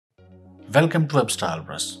Welcome to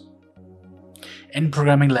WebStyleBrush. In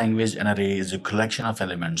programming language, an array is a collection of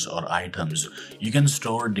elements or items. You can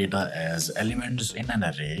store data as elements in an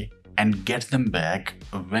array and get them back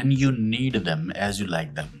when you need them as you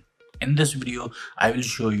like them. In this video, I will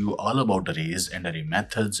show you all about arrays and array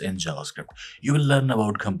methods in JavaScript. You will learn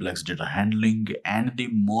about complex data handling and the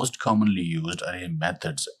most commonly used array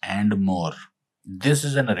methods and more. This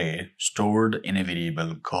is an array stored in a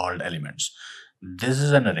variable called elements. This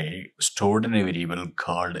is an array stored in a variable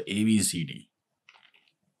called ABCD.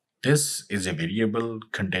 This is a variable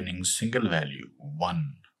containing single value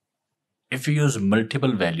 1. If you use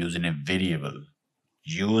multiple values in a variable,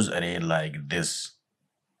 use array like this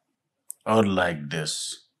or like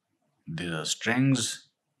this. These are strings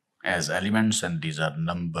as elements and these are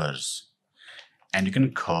numbers. And you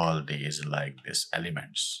can call these like this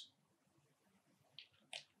elements.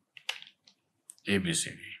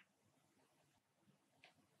 ABCD.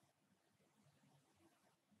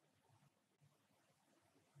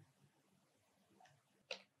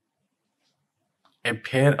 A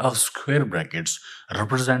pair of square brackets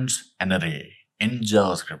represents an array. In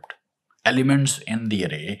JavaScript, elements in the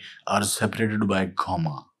array are separated by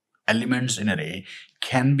comma. Elements in array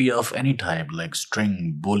can be of any type like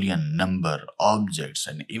string, boolean, number, objects,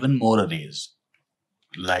 and even more arrays.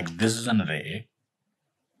 Like this is an array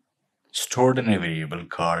stored in a variable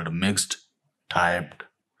called mixed typed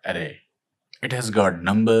array. It has got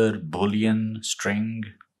number, boolean, string,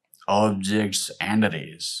 objects, and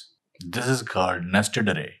arrays. This is called nested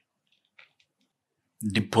array.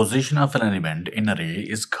 The position of an element in array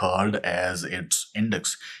is called as its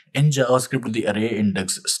index. In JavaScript, the array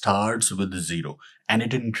index starts with 0 and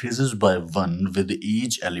it increases by 1 with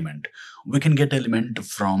each element. We can get element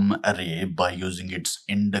from array by using its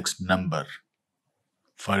index number.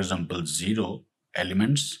 For example, 0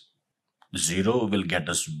 elements, 0 will get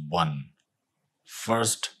us 1.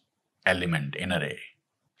 First element in array.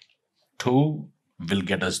 2 will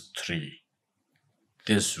get us 3.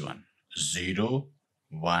 This one, 0,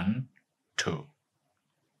 1, 2.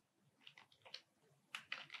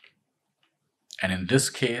 And in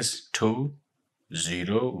this case, 2,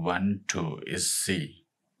 0, 1, 2 is C.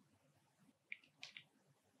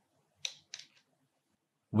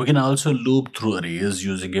 We can also loop through arrays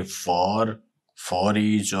using a for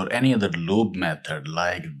each, or any other loop method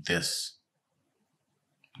like this.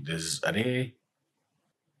 This is array,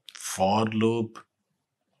 for loop,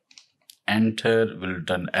 enter will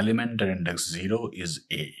return element at index 0 is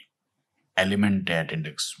A, element at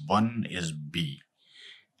index 1 is B,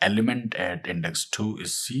 element at index 2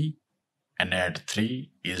 is C, and at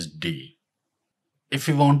 3 is D. If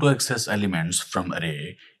you want to access elements from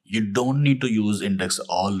array, you don't need to use index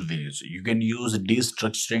always. You can use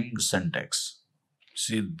destructuring syntax.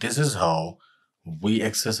 See, this is how we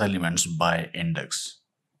access elements by index.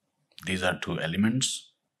 These are two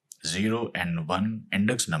elements, 0 and 1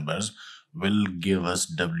 index numbers will give us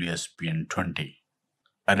WSP and 20.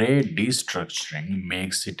 Array destructuring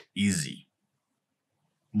makes it easy.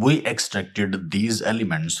 We extracted these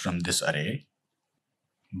elements from this array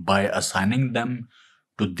by assigning them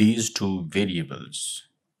to these two variables.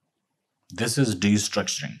 This is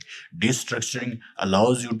destructuring. Destructuring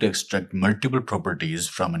allows you to extract multiple properties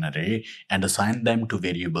from an array and assign them to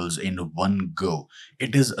variables in one go.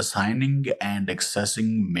 It is assigning and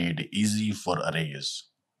accessing made easy for arrays.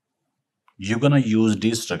 You're gonna use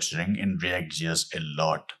destructuring in React.js a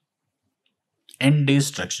lot. In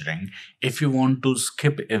destructuring, if you want to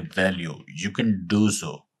skip a value, you can do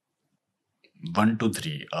so. 1, 2,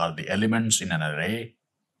 3 are the elements in an array.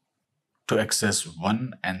 To access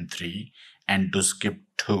 1 and 3 and to skip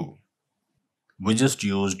 2, we just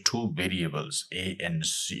used two variables A and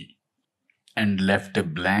C and left a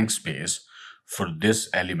blank space for this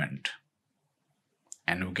element,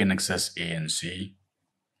 and we can access A and C.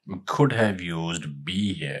 We could have used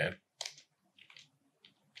B here,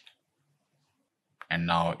 and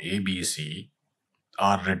now A, B, C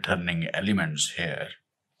are returning elements here,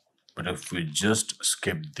 but if we just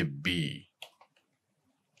skip the B,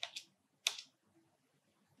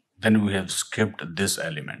 then we have skipped this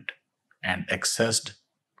element and accessed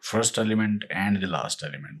first element and the last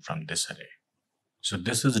element from this array. So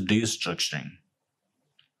this is destructuring.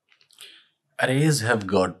 Arrays have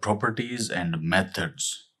got properties and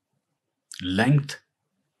methods. Length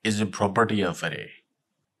is a property of array.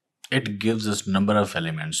 It gives us number of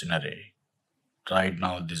elements in array. Right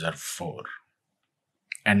now these are 4.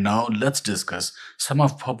 And now let's discuss some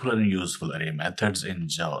of popular and useful array methods in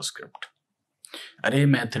JavaScript. Array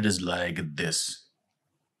method is like this.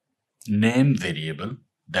 Name variable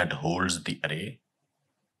that holds the array,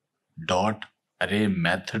 dot array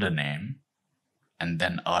method name and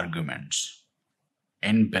then arguments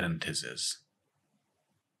in parentheses.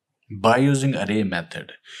 By using array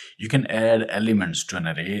method, you can add elements to an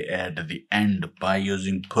array at the end by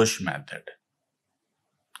using push method.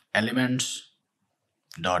 Elements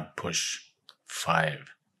dot push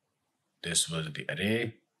 5. This was the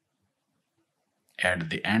array. At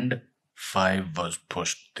the end, 5 was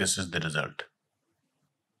pushed. This is the result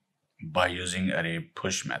by using array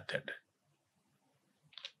push method.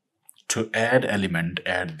 To add element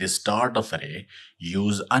at the start of array,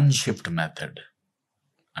 use unshift method.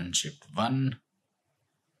 Unshift 1,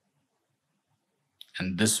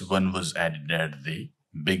 and this one was added at the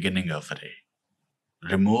beginning of array.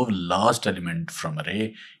 Remove last element from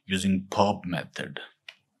array using pop method.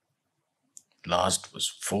 Last was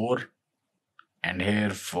 4, and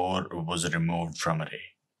here 4 was removed from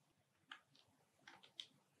array.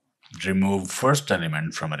 Remove first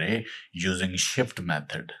element from array using shift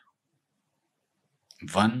method.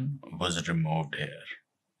 1 was removed here.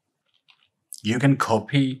 You can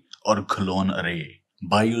copy or clone array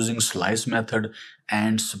by using slice method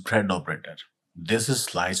and spread operator. This is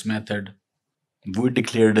slice method. We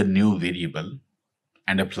declared a new variable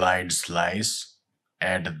and applied slice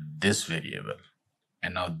at this variable.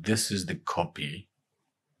 And now this is the copy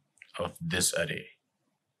of this array.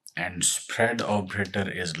 And spread operator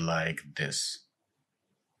is like this.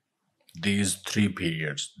 These 3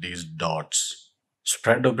 periods, these dots.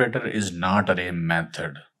 Spread operator is not array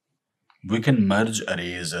method. We can merge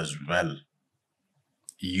arrays as well.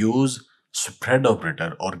 Use spread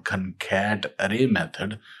operator or concat array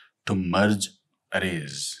method to merge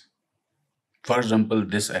arrays. For example,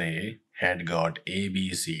 this array had got A,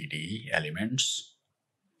 B, C, D elements.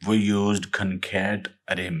 We used concat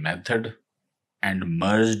array method and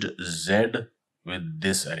merged Z with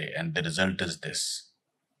this array, and the result is this.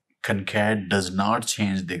 Concat does not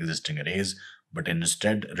change the existing arrays, but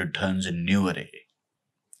instead returns a new array.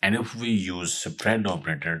 And if we use spread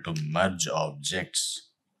operator to merge objects,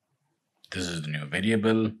 this is the new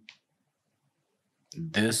variable.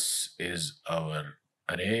 This is our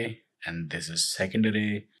array and this is second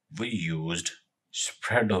array. We used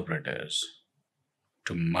spread operators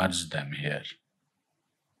to merge them here.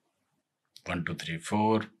 1, 2, 3,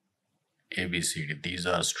 4, A, B, C, D. These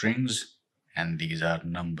are strings and these are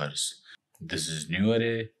numbers. This is new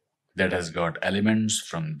array that has got elements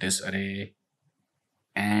from this array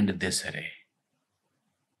and this array.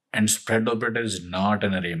 And spread operator is not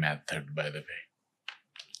an array method, by the way.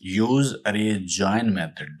 Use array join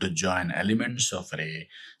method to join elements of array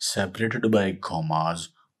separated by commas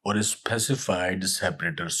or a specified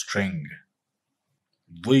separator string.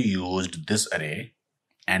 We used this array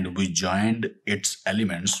and we joined its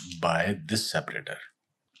elements by this separator.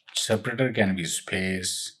 Separator can be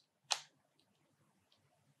space,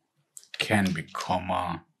 can be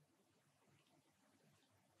comma,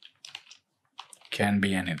 can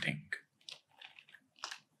be anything.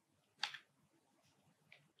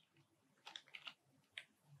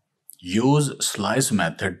 Use slice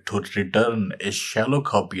method to return a shallow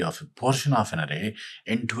copy of a portion of an array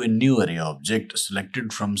into a new array object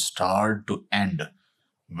selected from start to end,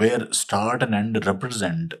 where start and end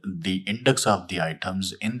represent the index of the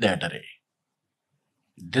items in that array.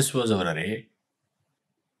 This was our array.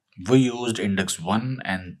 We used index 1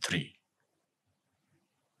 and 3.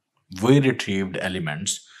 We retrieved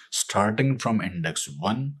elements starting from index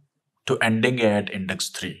 1 to ending at index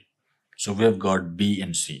 3. So we have got B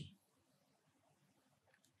and C.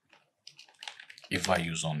 If I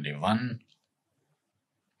use only 1,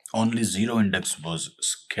 only 0 index was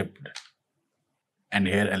skipped. And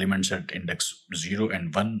here elements at index 0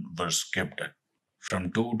 and 1 were skipped.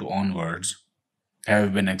 From 2 to onwards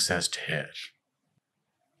have been accessed here.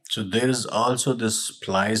 So there is also this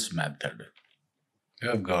splice method. We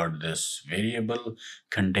have got this variable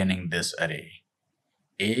containing this array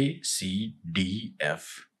A, C, D,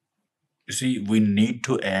 F. You see, we need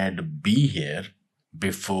to add B here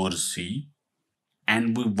before C,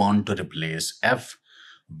 and we want to replace F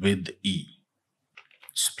with E.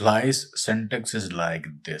 Splice syntax is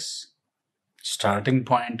like this: starting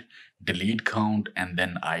point, delete count, and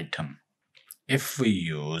then item. If we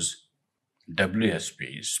use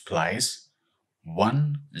WSP splice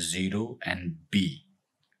 1, 0, and B,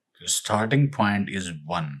 the starting point is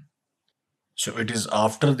 1. So it is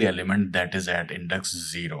after the element that is at index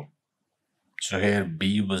 0. So here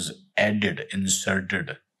B was added,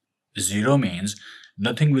 inserted. 0 means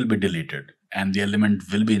nothing will be deleted and the element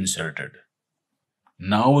will be inserted.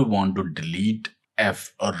 Now we want to delete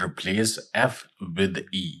F or replace F with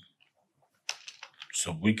E.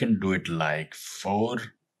 So we can do it like 4,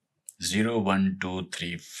 0, 1, 2,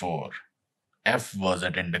 3, 4. F was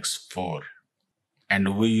at index 4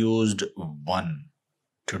 and we used 1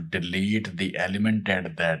 to delete the element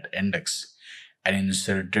at that index and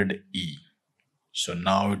inserted E. So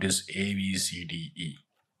now it is A, B, C, D, E.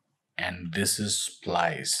 And this is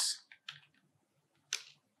splice.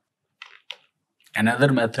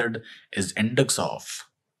 Another method is index of.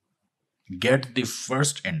 Get the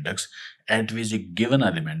first index at which a given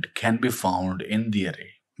element can be found in the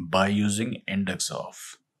array by using index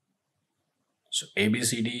of. So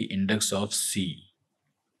ABCD index of C.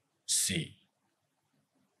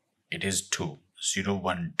 It is 2, 0,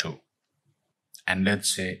 1, 2. And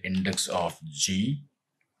let's say index of G.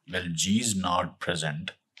 Well, G is not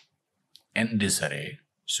present in this array,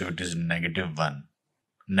 so it is -1.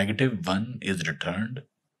 -1 is returned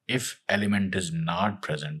if element is not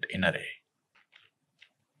present in array.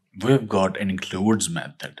 We've got includes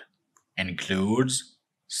method. Includes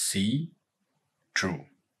C true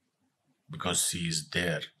because C is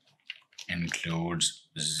there. Includes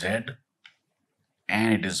Z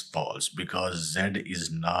and it is false because Z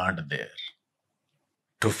is not there.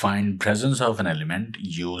 To find presence of an element,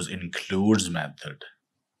 use includes method.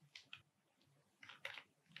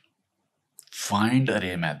 Find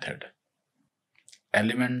array method.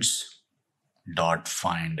 Elements dot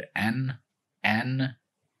find n. N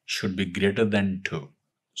should be greater than 2.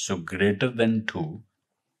 So greater than 2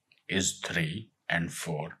 is 3 and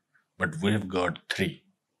 4, but we have got 3.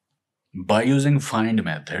 By using find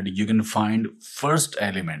method, you can find first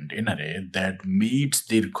element in array that meets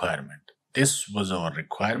the requirement. This was our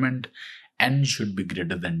requirement. N should be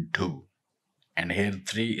greater than 2. And here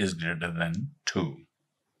 3 is greater than 2.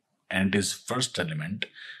 And it is first element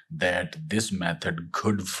that this method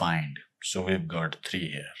could find. So we've got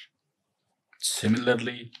 3 here.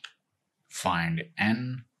 Similarly, find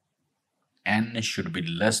n. N should be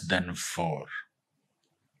less than 4.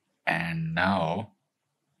 And now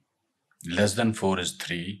less than 4 is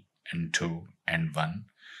 3 and 2 and 1.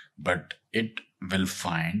 But it will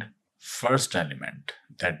find first element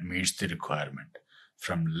that meets the requirement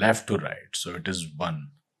from left to right. So it is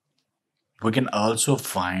 1. We can also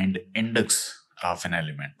find index of an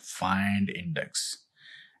element. Find index.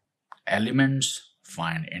 Elements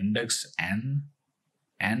find index n.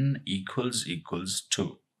 N equals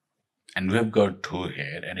 2. And we've got 2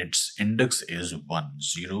 here and its index is 1,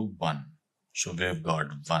 0, 1. So we've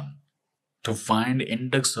got 1. To find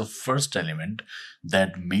index of first element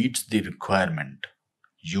that meets the requirement,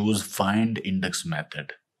 use find index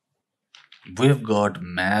method. We've got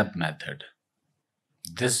map method.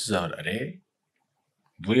 This is our array.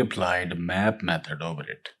 We applied map method over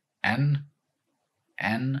it. N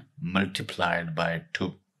multiplied by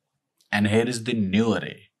 2. And here is the new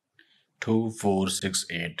array. 2, 4, 6,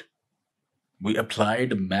 8. We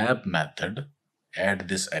applied map method at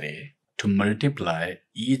this array to multiply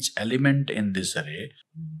each element in this array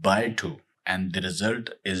by 2. And the result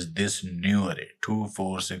is this new array, 2,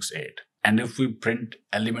 4, 6, 8. And if we print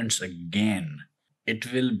elements again,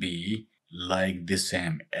 it will be like the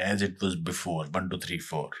same as it was before, 1, 2, 3,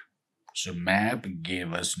 4. So map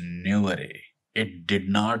gave us new array. It did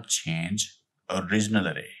not change original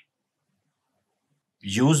array.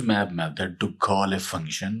 Use map method to call a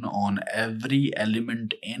function on every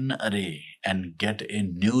element in array and get a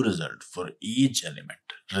new result for each element.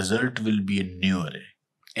 Result will be a new array.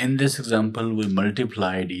 In this example, we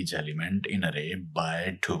multiplied each element in array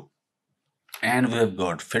by 2. And we have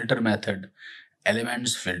got filter method.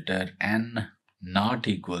 Elements filter n not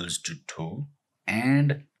equals to 2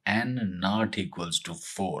 and n not equals to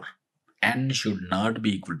 4. N should not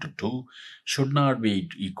be equal to 2, should not be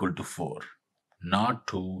equal to 4. Not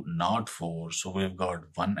 2, not 4. So we've got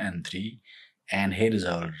 1 and 3. And here is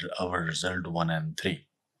our result 1 and 3.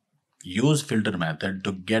 Use filter method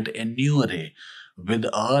to get a new array with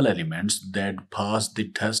all elements that pass the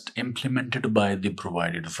test implemented by the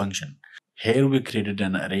provided function. Here we created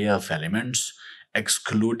an array of elements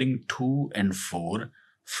excluding 2 and 4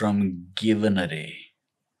 from given array.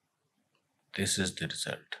 This is the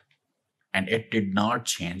result. And it did not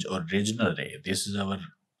change original array. This is our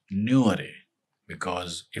new array.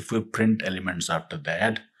 Because if we print elements after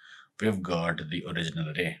that, we've got the original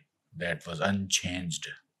array that was unchanged.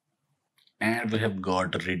 And we have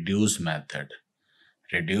got reduce method.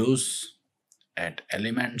 Reduce at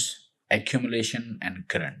elements, accumulation and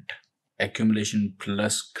current. Accumulation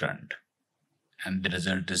plus current. And the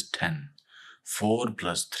result is 10. 4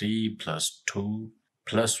 plus 3 plus 2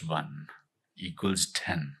 plus 1 equals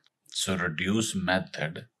 10. So reduce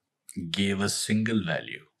method gave us single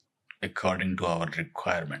value according to our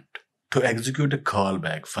requirement. To execute a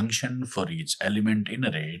callback function for each element in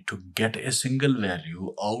array to get a single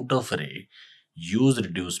value out of array, use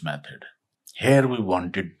reduce method. Here we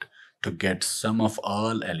wanted to get sum of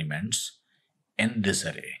all elements in this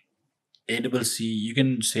array. ACC, you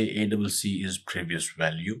can say ACC is previous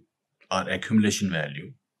value or accumulation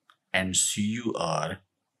value, and CUR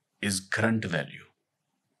is current value.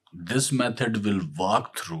 This method will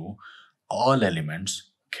walk through all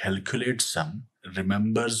elements, calculate sum,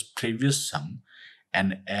 remembers previous sum,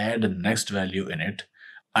 and add next value in it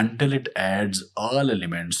until it adds all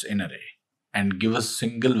elements in array and give a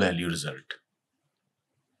single value result.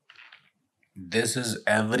 This is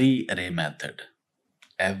every array method.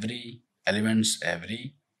 Every elements,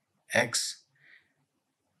 every x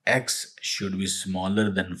should be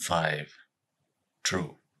smaller than 5.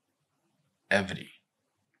 True. Every.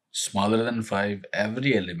 Smaller than 5,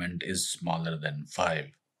 every element is smaller than 5.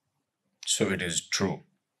 So it is true.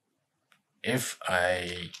 If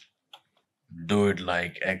I do it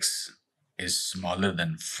like x is smaller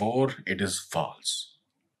than 4, it is false.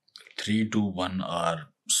 3, 2, 1 are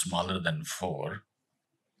smaller than 4.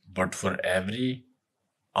 But for every,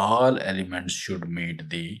 all elements should meet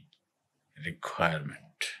the requirement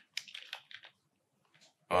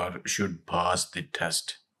or should pass the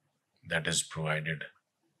test that is provided.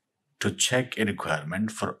 To check a requirement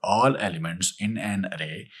for all elements in an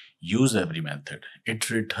array, use every method. It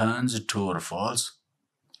returns true or false.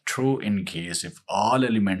 True in case if all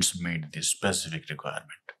elements meet the specific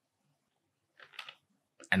requirement.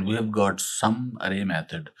 And we have got sum array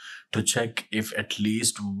method to check if at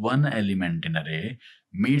least one element in array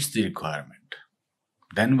meets the requirement.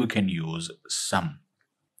 Then we can use sum.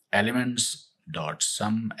 Elements dot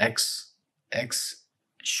sum x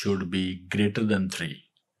should be greater than 3.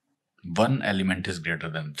 One element is greater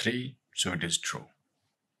than 3, so it is true.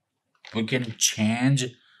 We can change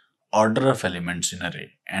order of elements in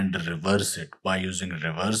array and reverse it by using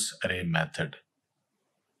reverse array method.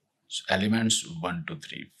 So elements 1, 2,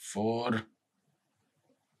 3, 4,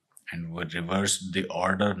 and we reverse the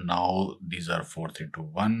order. Now these are 4, 3, 2,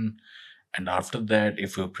 1, and after that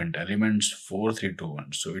if we print elements 4, 3, 2,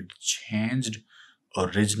 1, so it changed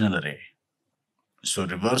original array. So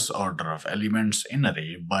reverse order of elements in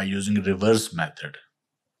array by using reverse method,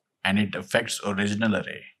 and it affects original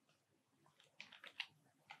array.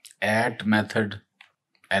 At method,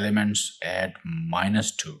 elements at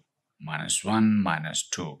 -2, -1,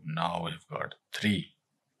 -2. Now we've got 3.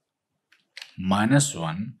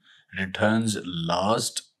 -1 returns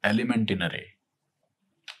last element in array,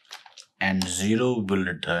 and 0 will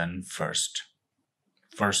return first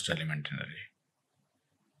element in array.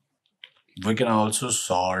 We can also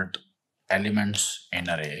sort elements in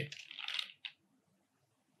array.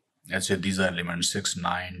 Let's say these are elements 6,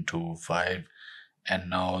 9, 2, 5, and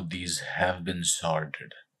now these have been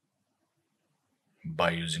sorted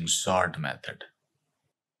by using sort method.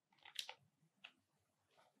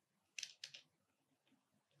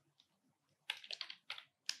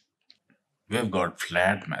 We have got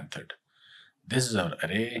flat method. This is our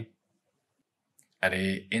array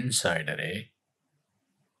inside array,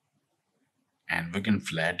 and we can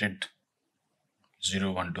flat it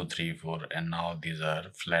 0, 1, 2, 3, 4, and now these are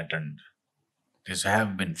flattened. These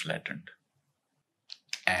have been flattened.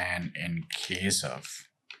 And in case of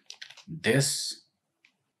this,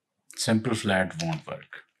 simple flat won't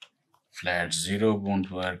work. Flat 0 won't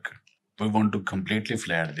work. We want to completely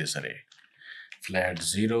flat this array. Flat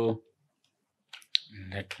 0,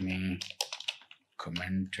 let me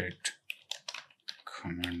comment it.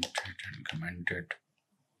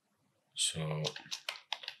 So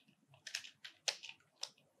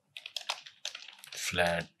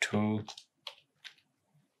flat 2.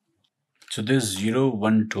 So this 0,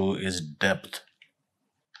 1, 2 is depth.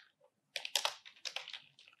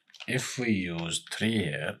 If we use 3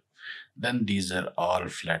 here, then these are all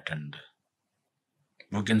flattened.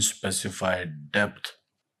 We can specify depth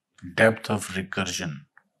of recursion.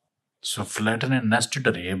 So flatten a nested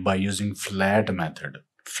array by using flat method.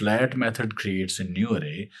 Flat method creates a new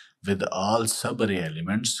array with all subarray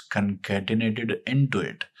elements concatenated into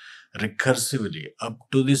it recursively up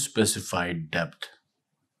to the specified depth.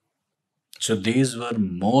 So these were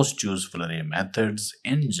most useful array methods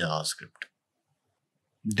in JavaScript.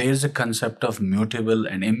 There is a concept of mutable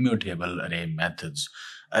and immutable array methods.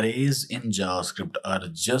 Arrays in JavaScript are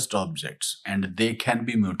just objects and they can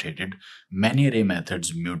be mutated. Many array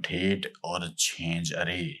methods mutate or change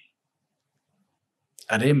array.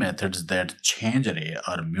 Array methods that change array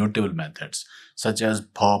are mutable methods such as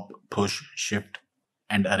pop, push, shift,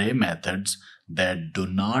 and array methods that do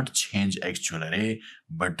not change actual array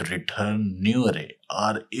but return new array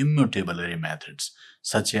are immutable array methods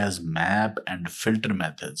such as map and filter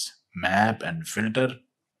methods. Map and filter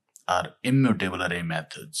are immutable array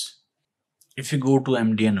methods. If you go to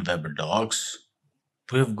MDN Web Docs,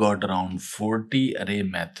 we've got around 40 array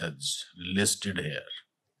methods listed here.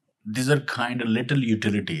 These are kind of little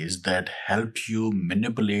utilities that help you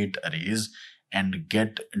manipulate arrays and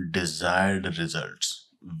get desired results.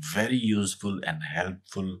 Very useful and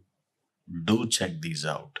helpful. Do check these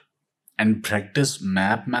out. And practice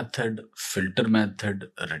map method, filter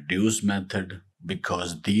method, reduce method,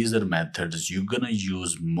 because these are methods you're gonna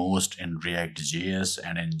use most in React.js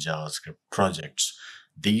and in JavaScript projects.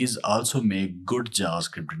 These also make good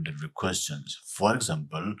JavaScript interview questions. For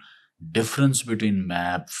example, difference between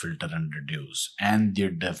map, filter, and reduce, and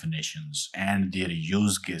their definitions and their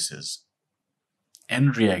use cases.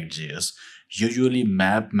 In React.js, usually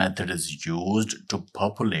map method is used to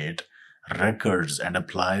populate records and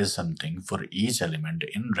apply something for each element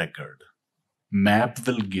in record. Map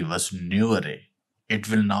will give us new array. It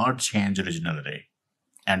will not change original array.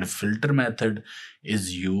 And filter method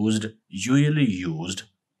is usually used,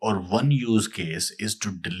 or one use case is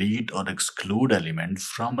to delete or exclude element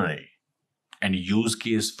from array. And use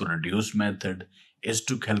case for reduce method is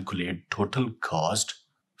to calculate total cost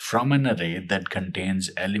from an array that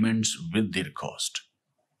contains elements with their cost.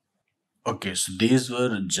 Okay, so these were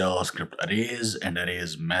JavaScript arrays and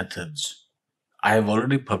arrays methods. I have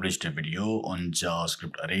already published a video on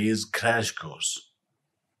JavaScript arrays crash course.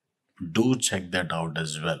 Do check that out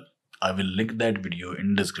as well. I will link that video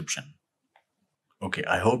in description. Okay,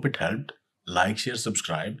 I hope it helped. Like, share,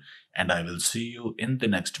 subscribe, and I will see you in the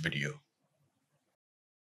next video.